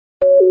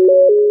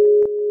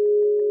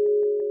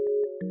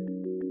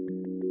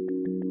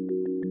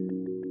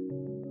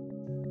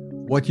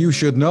What you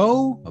should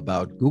know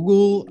about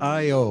Google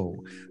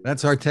I/O.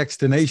 That's our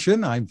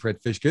Techstination. I'm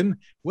Fred Fishkin.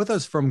 With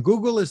us from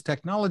Google is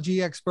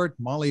technology expert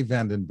Molly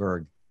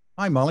Vandenberg.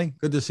 Hi, Molly.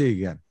 Good to see you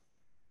again.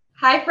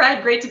 Hi,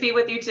 Fred. Great to be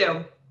with you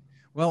too.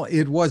 Well,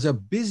 it was a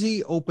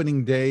busy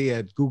opening day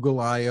at Google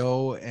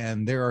I/O,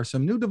 and there are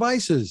some new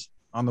devices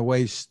on the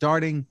way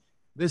starting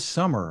this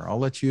summer. I'll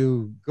let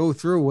you go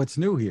through what's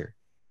new here.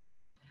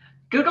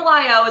 Google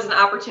I/O is an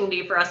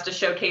opportunity for us to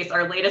showcase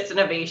our latest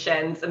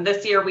innovations. And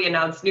this year we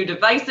announced new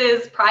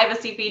devices,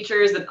 privacy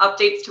features, and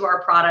updates to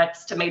our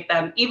products to make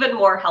them even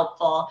more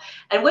helpful.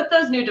 And with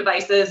those new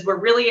devices, we're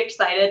really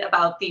excited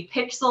about the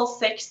Pixel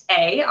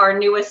 6a, our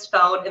newest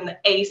phone in the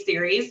A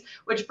series,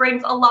 which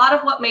brings a lot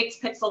of what makes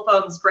Pixel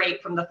phones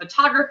great, from the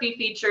photography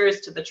features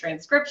to the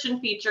transcription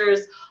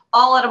features,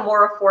 all at a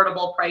more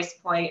affordable price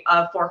point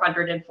of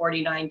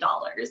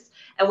 $449.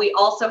 And we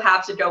also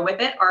have, to go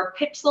with it, our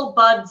Pixel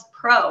Buds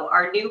Pro,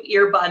 our new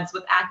earbuds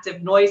with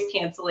active noise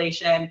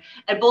cancellation.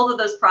 And both of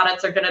those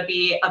products are going to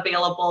be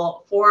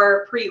available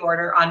for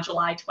pre-order on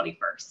July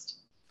 21st.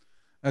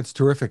 That's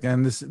terrific.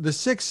 And the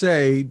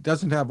 6A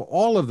doesn't have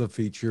all of the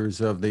features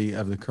of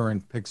the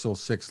current Pixel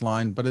 6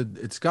 line, but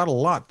it's got a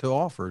lot to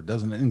offer,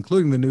 doesn't it?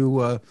 Including the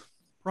new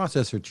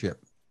processor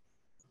chip.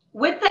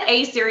 With the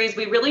A series,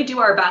 we really do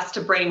our best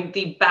to bring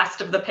the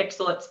best of the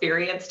Pixel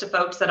experience to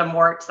folks at a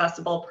more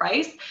accessible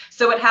price.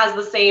 So it has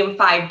the same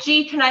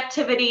 5G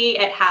connectivity,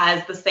 it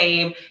has the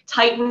same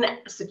Titan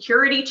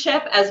security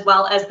chip, as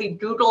well as the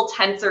Google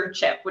Tensor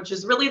chip, which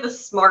is really the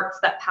smarts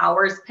that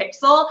powers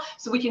Pixel.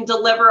 So we can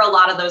deliver a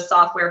lot of those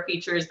software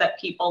features that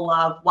people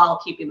love while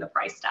keeping the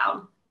price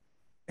down.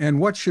 And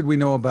what should we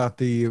know about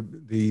the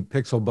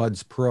Pixel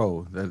Buds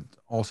Pro that's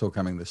also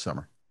coming this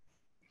summer?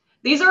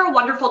 These are a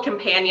wonderful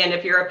companion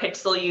if you're a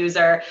Pixel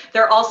user.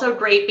 They're also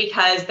great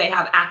because they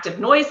have active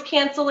noise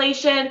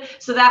cancellation.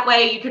 So that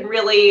way you can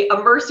really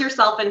immerse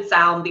yourself in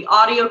sound. The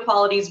audio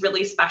quality is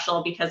really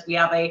special because we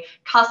have a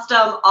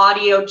custom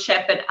audio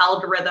chip and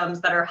algorithms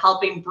that are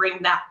helping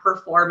bring that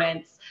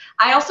performance.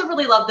 I also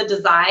really love the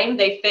design.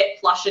 They fit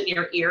flush in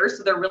your ears,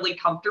 so they're really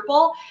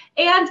comfortable.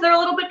 And they're a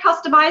little bit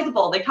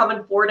customizable. They come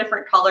in 4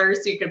 different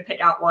colors, so you can pick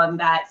out one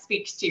that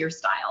speaks to your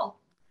style.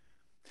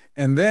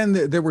 And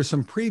then there were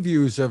some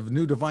previews of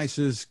new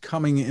devices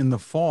coming in the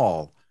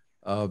fall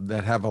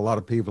that have a lot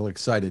of people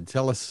excited.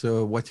 Tell us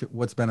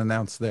what's been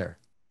announced there.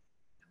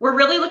 We're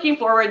really looking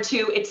forward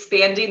to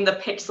expanding the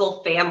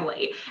Pixel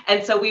family.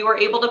 And so we were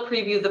able to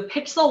preview the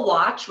Pixel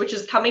Watch, which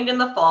is coming in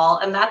the fall.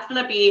 And that's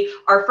going to be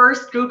our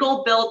first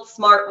Google-built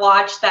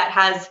smartwatch that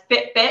has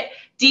Fitbit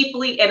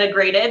deeply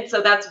integrated. So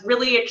that's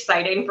really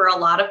exciting for a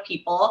lot of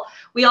people.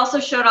 We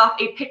also showed off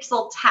a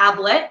Pixel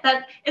tablet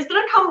that is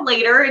going to come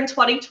later in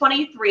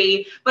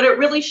 2023, but it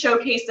really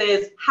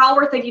showcases how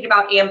we're thinking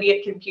about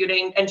ambient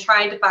computing and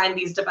trying to find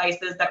these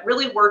devices that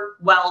really work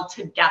well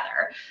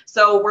together.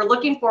 So we're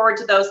looking forward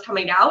to those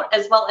coming out,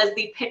 as well as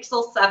the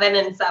Pixel 7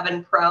 and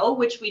 7 Pro,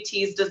 which we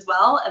teased as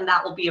well, and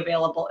that will be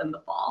available in the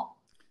fall.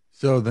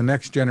 So the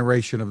next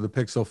generation of the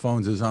Pixel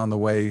phones is on the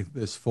way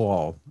this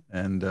fall,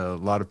 and a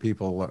lot of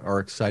people are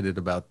excited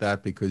about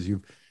that because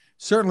you've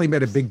certainly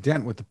made a big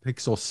dent with the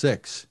Pixel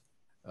 6.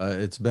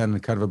 It's been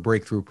kind of a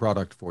breakthrough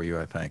product for you,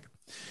 I think.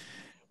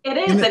 It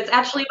is. It's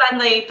actually been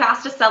the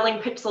fastest selling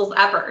Pixels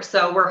ever.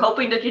 So we're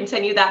hoping to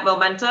continue that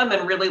momentum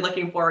and really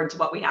looking forward to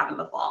what we have in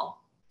the fall.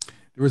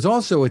 There was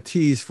also a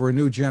tease for a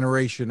new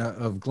generation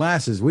of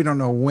glasses. We don't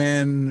know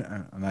when,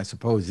 and I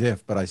suppose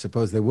if, but I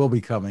suppose they will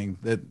be coming,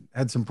 that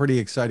had some pretty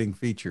exciting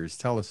features.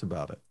 Tell us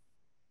about it.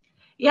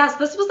 Yes,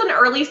 this was an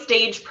early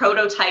stage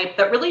prototype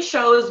that really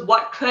shows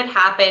what could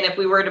happen if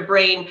we were to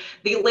bring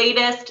the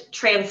latest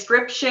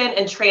transcription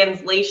and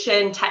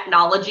translation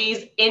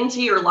technologies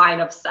into your line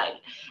of sight.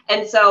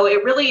 And so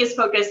it really is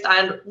focused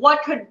on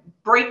what could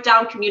break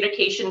down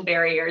communication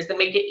barriers and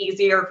make it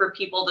easier for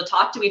people to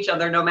talk to each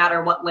other no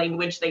matter what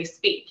language they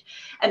speak.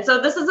 And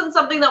so this isn't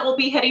something that will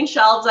be hitting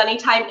shelves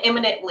anytime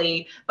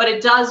imminently, but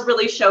it does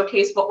really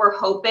showcase what we're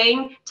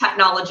hoping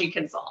technology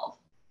can solve.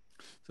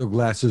 So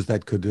glasses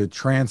that could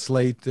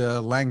translate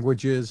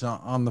languages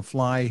on the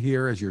fly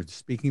here as you're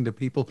speaking to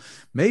people,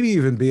 maybe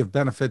even be of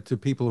benefit to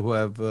people who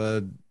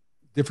have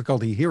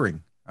difficulty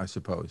hearing, I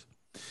suppose.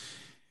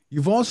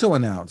 You've also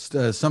announced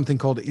something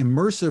called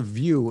Immersive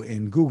View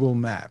in Google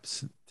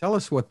Maps. Tell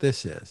us what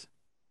this is.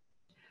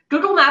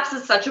 Google Maps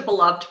is such a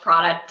beloved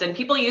product and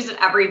people use it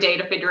every day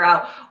to figure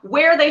out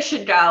where they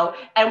should go.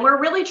 And we're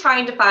really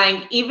trying to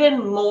find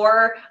even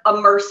more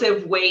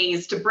immersive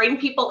ways to bring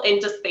people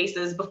into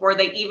spaces before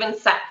they even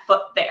set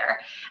foot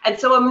there. And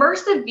so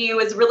Immersive View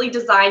is really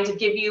designed to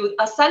give you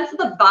a sense of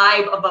the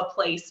vibe of a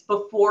place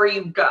before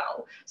you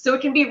go. So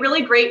it can be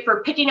really great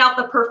for picking out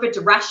the perfect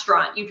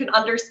restaurant. You can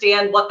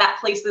understand what that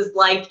place is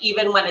like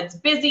even when it's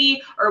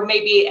busy or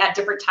maybe at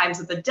different times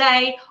of the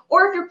day.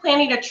 Or if you're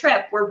planning a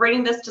trip, we're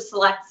bringing this to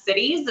select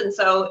cities. And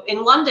so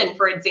in London,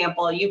 for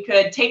example, you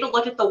could take a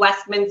look at the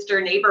Westminster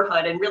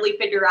neighborhood and really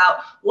figure out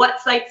what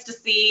sites to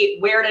see,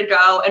 where to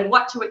go, and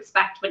what to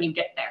expect when you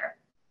get there.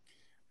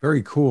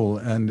 Very cool.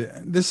 And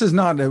this is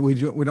not, we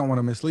don't want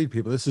to mislead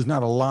people. This is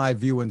not a live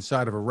view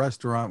inside of a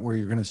restaurant where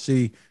you're going to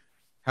see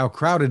how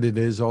crowded it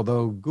is,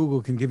 although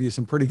Google can give you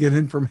some pretty good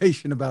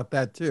information about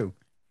that too.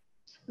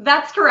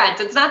 That's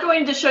correct. It's not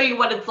going to show you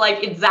what it's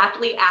like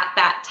exactly at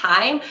that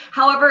time.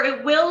 However,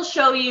 it will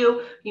show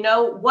you,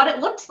 what it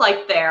looks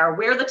like there,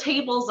 where the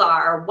tables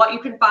are, what you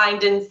can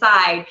find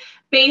inside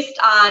based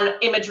on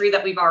imagery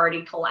that we've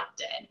already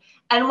collected.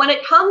 And when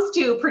it comes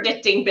to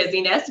predicting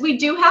busyness, we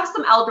do have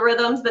some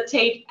algorithms that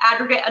take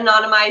aggregate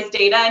anonymized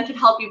data and can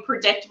help you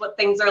predict what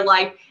things are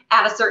like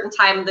at a certain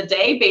time of the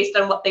day based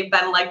on what they've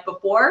been like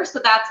before. So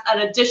that's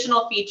an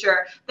additional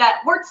feature that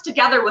works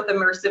together with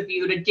Immersive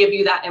View to give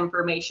you that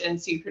information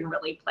so you can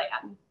really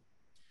plan.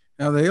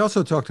 Now, they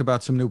also talked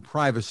about some new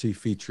privacy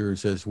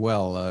features as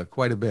well,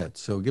 quite a bit.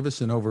 So give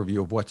us an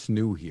overview of what's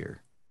new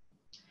here.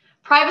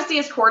 Privacy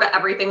is core to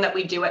everything that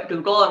we do at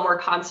Google, and we're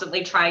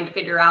constantly trying to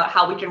figure out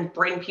how we can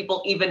bring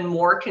people even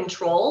more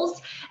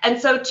controls. And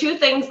so two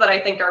things that I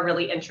think are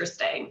really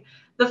interesting.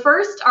 The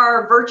first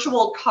are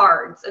virtual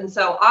cards. And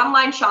so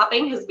online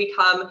shopping has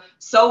become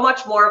so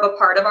much more of a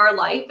part of our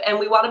life, and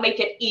we want to make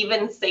it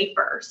even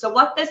safer. So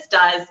what this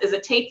does is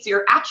it takes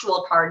your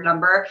actual card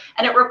number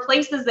and it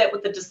replaces it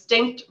with a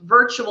distinct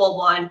virtual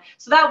one.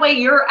 So that way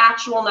your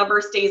actual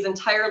number stays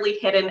entirely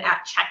hidden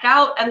at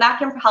checkout, and that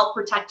can help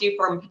protect you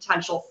from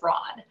potential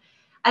fraud.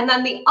 And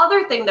then the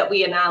other thing that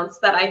we announced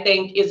that I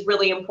think is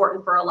really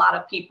important for a lot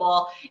of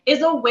people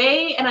is a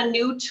way and a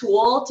new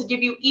tool to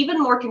give you even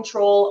more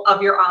control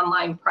of your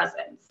online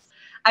presence.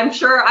 I'm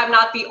sure I'm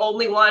not the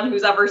only one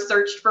who's ever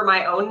searched for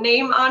my own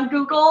name on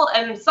Google.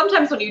 And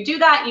sometimes when you do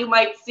that, you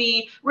might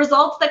see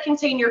results that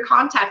contain your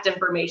contact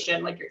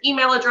information, like your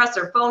email address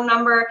or phone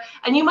number,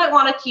 and you might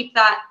want to keep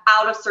that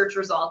out of search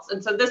results.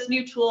 And so this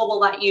new tool will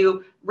let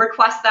you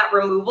request that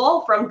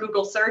removal from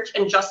Google search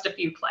in just a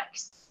few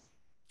clicks.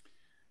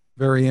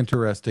 Very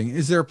interesting.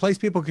 Is there a place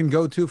people can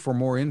go to for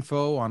more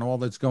info on all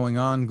that's going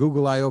on?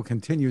 Google I/O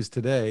continues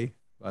today,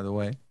 by the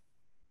way.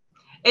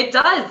 It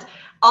does.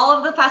 All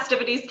of the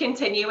festivities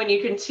continue, and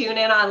you can tune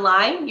in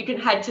online. You can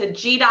head to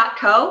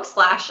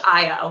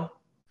g.co/IO.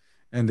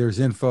 And there's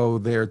info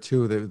there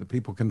too that the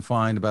people can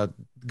find about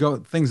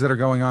things that are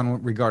going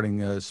on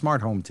regarding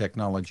smart home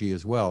technology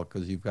as well,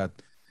 because you've got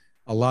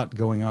a lot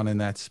going on in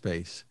that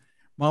space.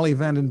 Molly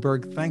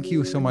Vandenberg, thank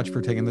you so much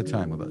for taking the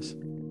time with us.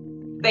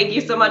 Thank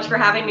you so much for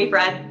having me,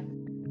 Fred.